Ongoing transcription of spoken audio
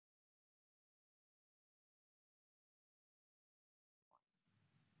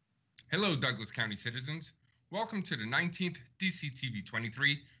Hello, Douglas County citizens. Welcome to the 19th DCTV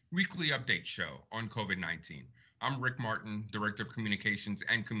 23 weekly update show on COVID-19. I'm Rick Martin, Director of Communications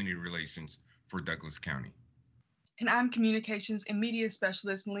and Community Relations for Douglas County. And I'm Communications and Media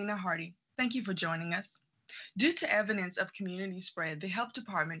Specialist Lena Hardy. Thank you for joining us. Due to evidence of community spread, the Health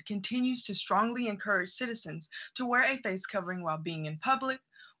Department continues to strongly encourage citizens to wear a face covering while being in public,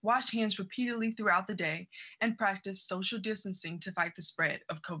 wash hands repeatedly throughout the day, and practice social distancing to fight the spread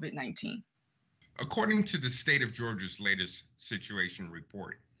of COVID-19. According to the State of Georgia's latest situation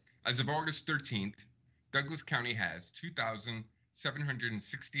report, as of August 13th, Douglas County has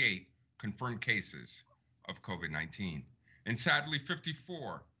 2,768 confirmed cases of COVID-19, and sadly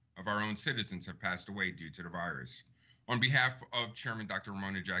 54 of our own citizens have passed away due to the virus. On behalf of Chairman Dr.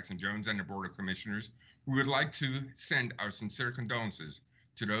 Ramona Jackson Jones and the Board of Commissioners, we would like to send our sincere condolences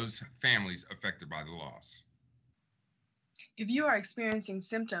to those families affected by the loss. If you are experiencing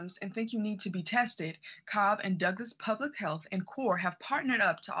symptoms and think you need to be tested, Cobb and Douglas Public Health and CORE have partnered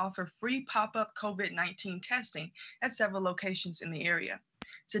up to offer free pop-up COVID-19 testing at several locations in the area.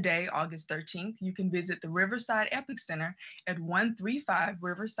 Today, August 13th, you can visit the Riverside Epic Center at 135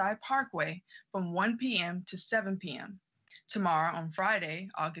 Riverside Parkway from 1 p.m. to 7 p.m. Tomorrow, on Friday,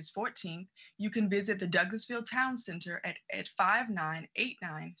 August 14th, you can visit the Douglasville Town Center at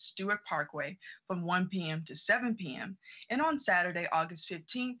 5989 Stewart Parkway from 1 p.m. to 7 p.m. And on Saturday, August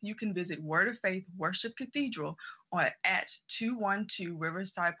 15th, you can visit Word of Faith Worship Cathedral at 212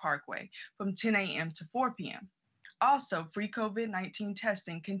 Riverside Parkway from 10 a.m. to 4 p.m. Also, free COVID-19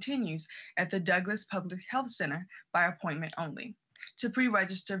 testing continues at the Douglas Public Health Center by appointment only. To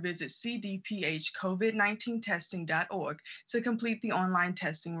pre-register, visit cdphcovid19testing.org to complete the online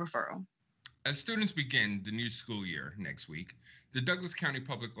testing referral. As students begin the new school year next week, the Douglas County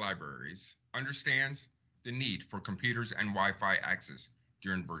Public Libraries understands the need for computers and Wi-Fi access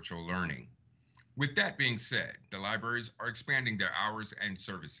during virtual learning. With that being said, the libraries are expanding their hours and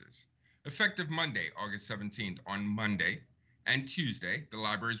services. Effective Monday, August 17th, on Monday and Tuesday, the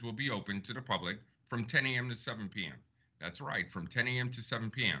libraries will be open to the public from 10 a.m. to 7 p.m. That's right, from 10 a.m. to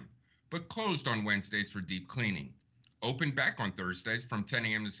 7 p.m., but closed on Wednesdays for deep cleaning. Open back on Thursdays from 10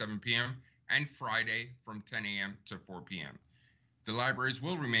 a.m. to 7 p.m. and Friday from 10 a.m. to 4 p.m. The libraries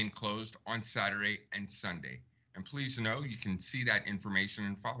will remain closed on Saturday and Sunday. And please know you can see that information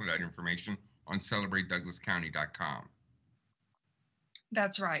and follow that information on CelebrateDouglasCounty.com.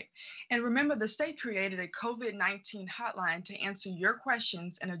 That's right. And remember, the state created a COVID-19 hotline to answer your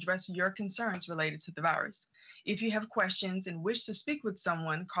questions and address your concerns related to the virus. If you have questions and wish to speak with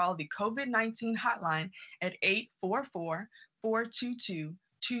someone, call the COVID-19 hotline at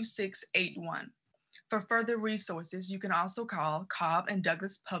 844-422-2681. For further resources, you can also call Cobb and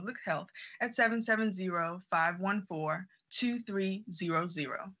Douglas Public Health at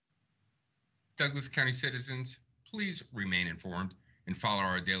 770-514-2300. Douglas County citizens, please remain informed and follow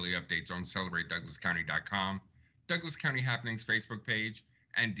our daily updates on CelebrateDouglasCounty.com, Douglas County Happenings Facebook page,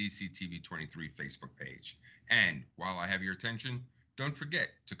 and DCTV23 Facebook page. And while I have your attention, don't forget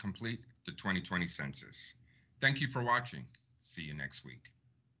to complete the 2020 census. Thank you for watching. See you next week.